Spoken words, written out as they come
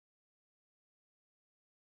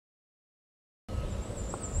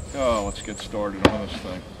Oh, let's get started on this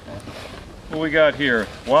thing. What we got here?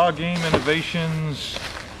 WildGame Innovations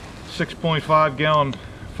 6.5 gallon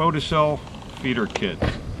Photocell feeder kit.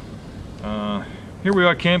 Here we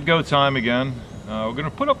are, camp go time again. We're going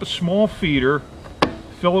to put up a small feeder,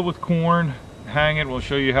 fill it with corn, hang it. We'll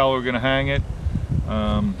show you how we're going to hang it.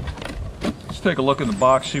 Let's take a look in the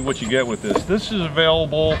box, see what you get with this. This is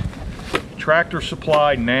available Tractor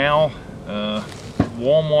Supply now,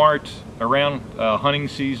 Walmart around hunting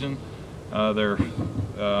season. They're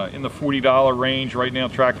in the $40 range right now.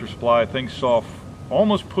 Tractor Supply, I think, saw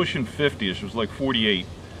almost pushing 50. This was like 48.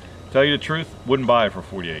 Tell you the truth, wouldn't buy it for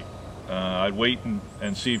 48. I'd wait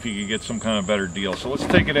and see if you could get some kind of better deal. So let's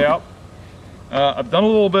take it out. I've done a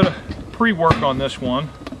little bit of pre-work on this one.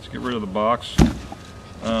 Let's get rid of the box.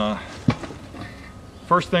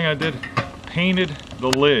 First thing I did, painted the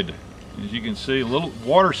lid. As you can see, a little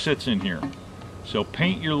water sits in here. So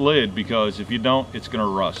paint your lid, because if you don't, it's going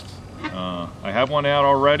to rust. I have one out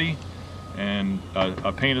already, and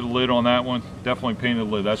I painted the lid on that one. Definitely painted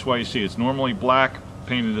the lid. That's why you see it's normally black,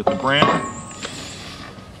 painted it the brown.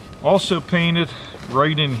 Also painted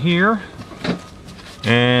right in here,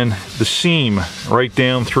 and the seam right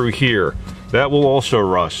down through here. That will also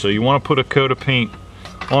rust. So you want to put a coat of paint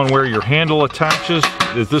on where your handle attaches.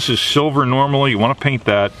 If this is silver normally, you want to paint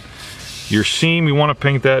that. Your seam, you want to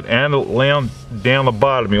paint that, and down the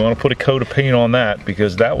bottom, you want to put a coat of paint on that,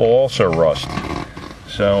 because that will also rust.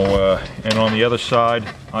 So, and on the other side,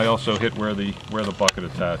 I also hit where the bucket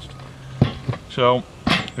attached. So,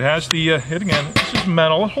 it has the, it again, this is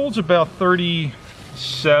metal. It holds about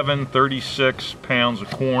 37, 36 pounds of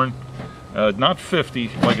corn. Not 50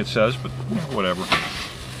 like it says, but whatever.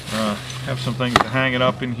 Have some things to hang it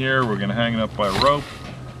up in here. We're going to hang it up by a rope.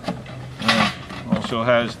 Also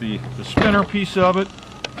has the spinner piece of it.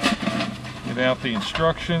 Get out the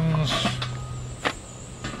instructions.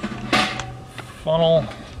 Funnel.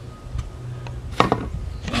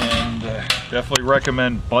 And definitely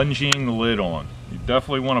recommend bungeeing the lid on. You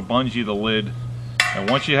definitely want to bungee the lid. And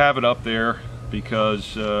once you have it up there,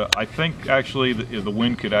 because I think actually the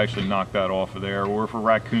wind could actually knock that off of there, or if a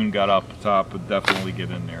raccoon got up the top, it would definitely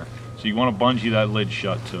get in there. So you want to bungee that lid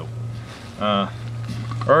shut too.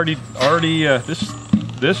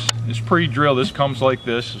 This is pre-drilled. This comes like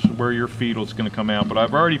this. This is where your feed is going to come out, but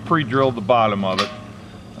I've already pre-drilled the bottom of it.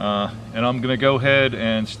 And I'm going to go ahead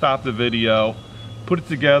and stop the video, put it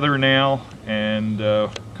together now, and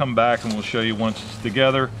come back and we'll show you once it's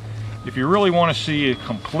together. If you really want to see a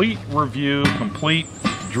complete review, complete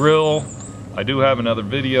drill, I do have another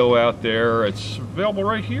video out there. It's available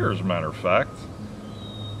right here, as a matter of fact.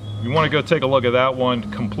 If you want to go take a look at that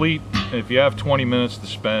one, complete, if you have 20 minutes to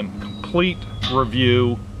spend, complete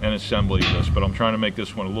review and assembly of this, but I'm trying to make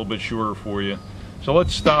this one a little bit shorter for you. So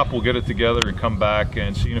let's stop, we'll get it together and come back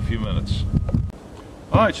and see you in a few minutes.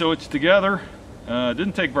 Alright, so it's together. It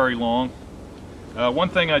didn't take very long. One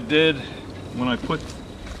thing I did when I put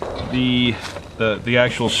the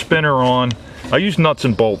actual spinner on, I use nuts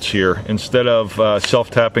and bolts here instead of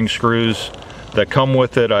self-tapping screws that come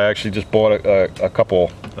with it. I actually just bought a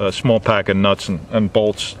couple small pack of nuts and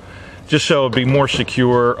bolts, just so it'd be more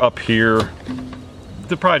secure up here.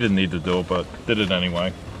 They probably didn't need to do it, but did it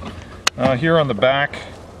anyway. Here on the back,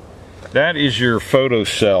 that is your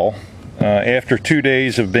Photocell. After 2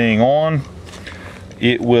 days of being on,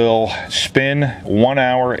 it will spin 1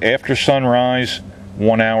 hour after sunrise,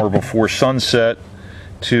 1 hour before sunset,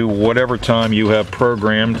 to whatever time you have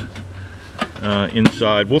programmed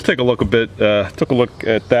inside. We'll take a look took a look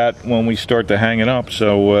at that when we start to hang it up.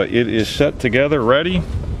 So it is set together, ready.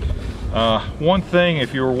 One thing,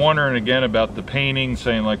 if you were wondering again about the painting,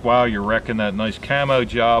 saying like, wow, you're wrecking that nice camo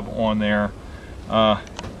job on there,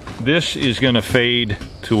 this is going to fade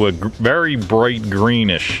to a very bright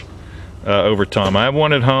greenish over time. I have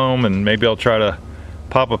one at home, and maybe I'll try to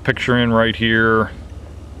pop a picture in right here.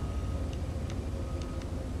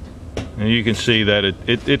 And you can see that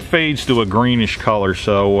it fades to a greenish color,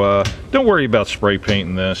 so don't worry about spray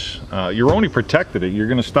painting this. You're only protected it. You're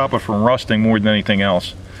going to stop it from rusting more than anything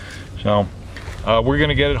else. So we're going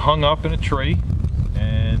to get it hung up in a tree,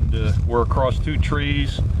 and we're across 2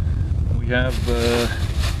 trees. We have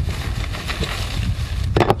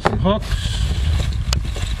some hooks,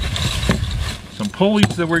 some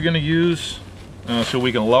pulleys that we're going to use so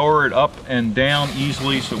we can lower it up and down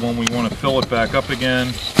easily, so when we want to fill it back up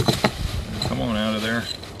again. Come on out of there.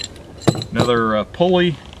 Another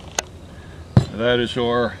pulley. That is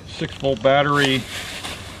our 6-volt battery,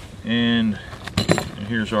 and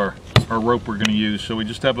here's our rope we're going to use. So we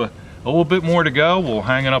just have a little bit more to go. We'll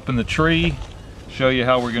hang it up in the tree, show you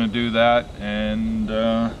how we're going to do that, and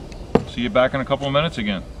see you back in a couple of minutes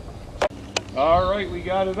again. All right, we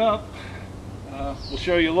got it up. We'll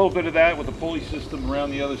show you a little bit of that with the pulley system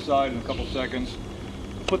around the other side in a couple seconds.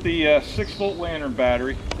 Put the 6-volt lantern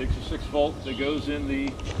battery. Takes a 6 volt that goes in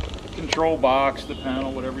the control box, the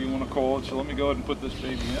panel, whatever you want to call it. So let me go ahead and put this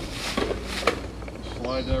baby in.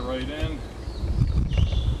 Slide that right in.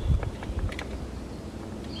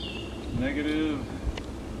 Negative,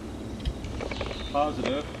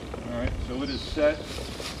 positive. All right, so it is set.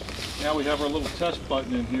 Now we have our little test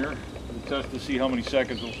button in here. We'll test to see how many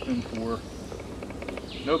seconds it'll spin for.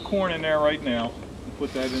 No corn in there right now. We'll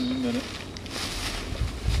put that in a minute.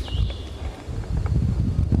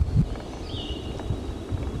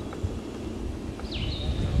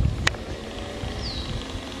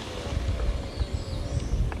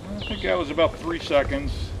 I think that was about 3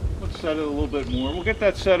 seconds. Let's set it a little bit more. We'll get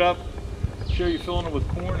that set up, show you filling it with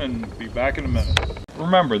corn, and be back in a minute.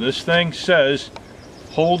 Remember, this thing says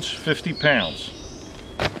holds 50 pounds.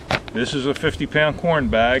 This is a 50-pound corn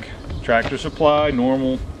bag. Tractor Supply,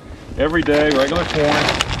 normal, everyday, regular corn.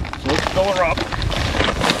 So let's fill her up.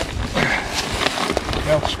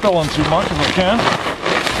 Without spilling too much if I can.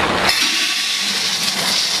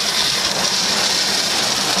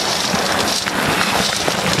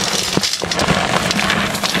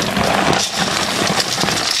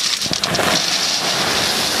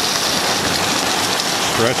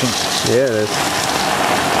 Stretching. Yeah, it is.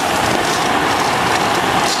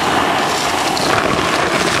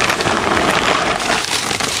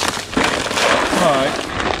 Alright,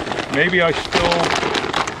 maybe I spill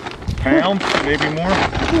pounds, maybe more.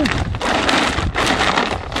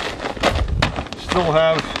 Still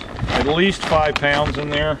have at least 5 pounds in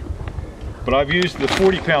there, but I've used the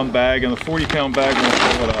 40-pound bag, and the 40-pound bag won't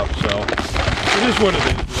fill it up, so it is what it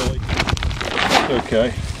is, really. It's okay.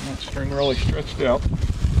 That string really stretched out.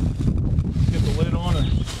 Get the lid on and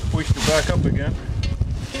hoist it back up again.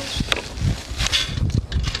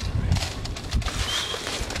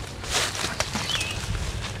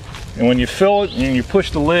 And when you fill it and you push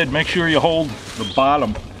the lid, make sure you hold the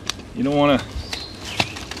bottom. You don't want to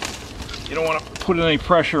put any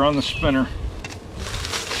pressure on the spinner.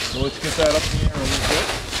 So let's get that up in the air a little bit.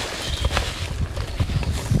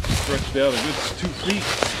 Stretched out a good 2 feet.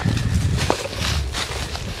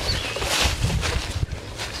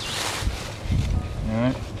 All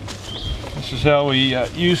right. This is how we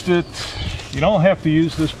used it. You don't have to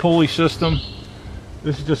use this pulley system.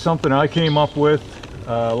 This is just something I came up with.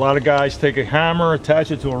 A lot of guys take a hammer, attach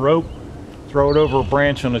it to a rope, throw it over a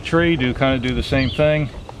branch on a tree, kind of do the same thing.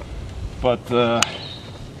 But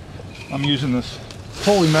I'm using this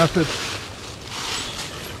pulley method,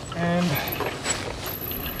 and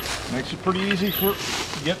makes it pretty easy for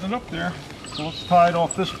getting it up there. So let's tie it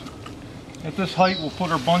off this. At this height, we'll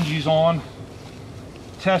put our bungees on,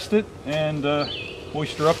 test it, and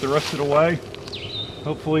hoist her up the rest of the way.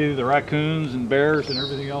 Hopefully the raccoons and bears and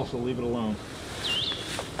everything else will leave it alone.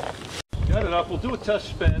 Got it up. We'll do a test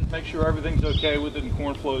spin, make sure everything's okay with it and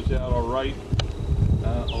corn flows out all right.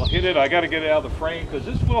 I'll hit it. I got to get it out of the frame because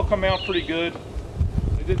this will come out pretty good.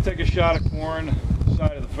 I did take a shot of corn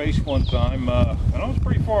side of the face one time, and I was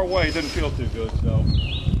pretty far away. It didn't feel too good, so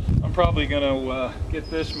I'm probably going to get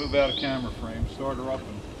this, move out of camera frame, start her up,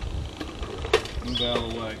 and move out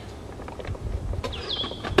of the way.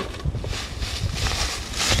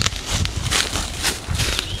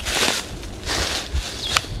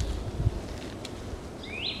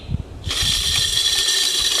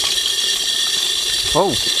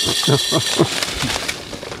 Oh.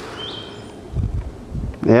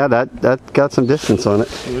 Yeah, that got some distance on it.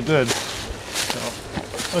 So it did. So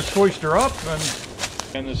let's hoist her up,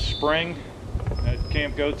 and this spring at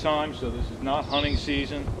camp go time, so this is not hunting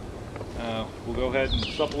season. We'll go ahead and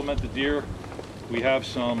supplement the deer. We have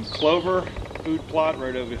some clover food plot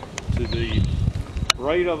right over to the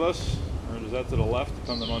right of us, or is that to the left,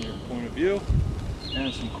 depending on your point of view,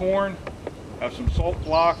 and some corn. Have some salt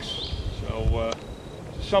blocks. So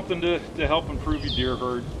something to help improve your deer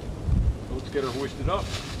herd. So let's get her hoisted up.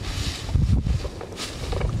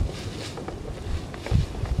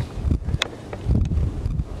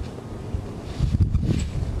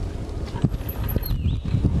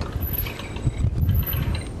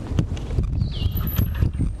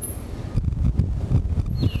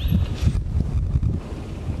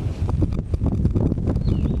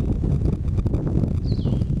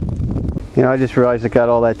 You know, I just realized it got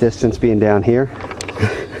all that distance being down here.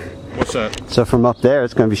 What's that? So from up there,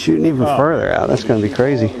 it's going to be shooting even further out. That's going to be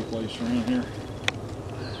crazy.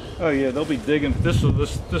 Oh yeah, they'll be digging. This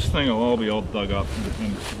thing will all be all dug up in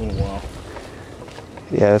a little while.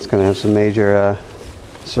 Yeah, it's going to have some major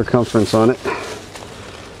circumference on it.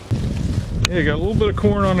 Yeah, you got a little bit of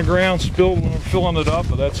corn on the ground spilled when we're filling it up,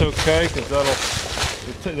 but that's okay because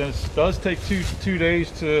it does take two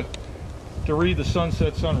days to read the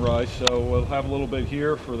sunset sunrise. So we'll have a little bit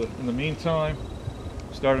here in the meantime.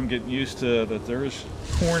 Start them getting used to that there is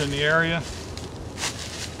corn in the area.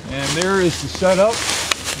 And there is the setup.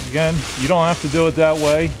 Again, you don't have to do it that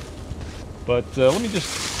way, but let me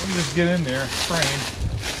just get in there, frame.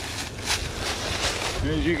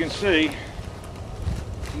 And as you can see,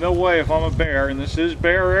 no way if I'm a bear, and this is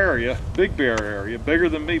bear area, big bear area, bigger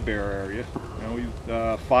than me bear area. You know, we've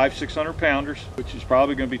 500-600 pounders, which is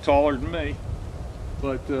probably going to be taller than me.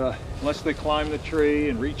 But unless they climb the tree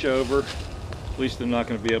and reach over, at least they're not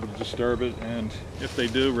going to be able to disturb it. And if they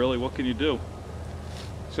do, really, what can you do?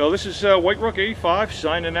 So this is White Rook 85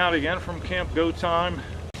 signing out again from Camp Go Time.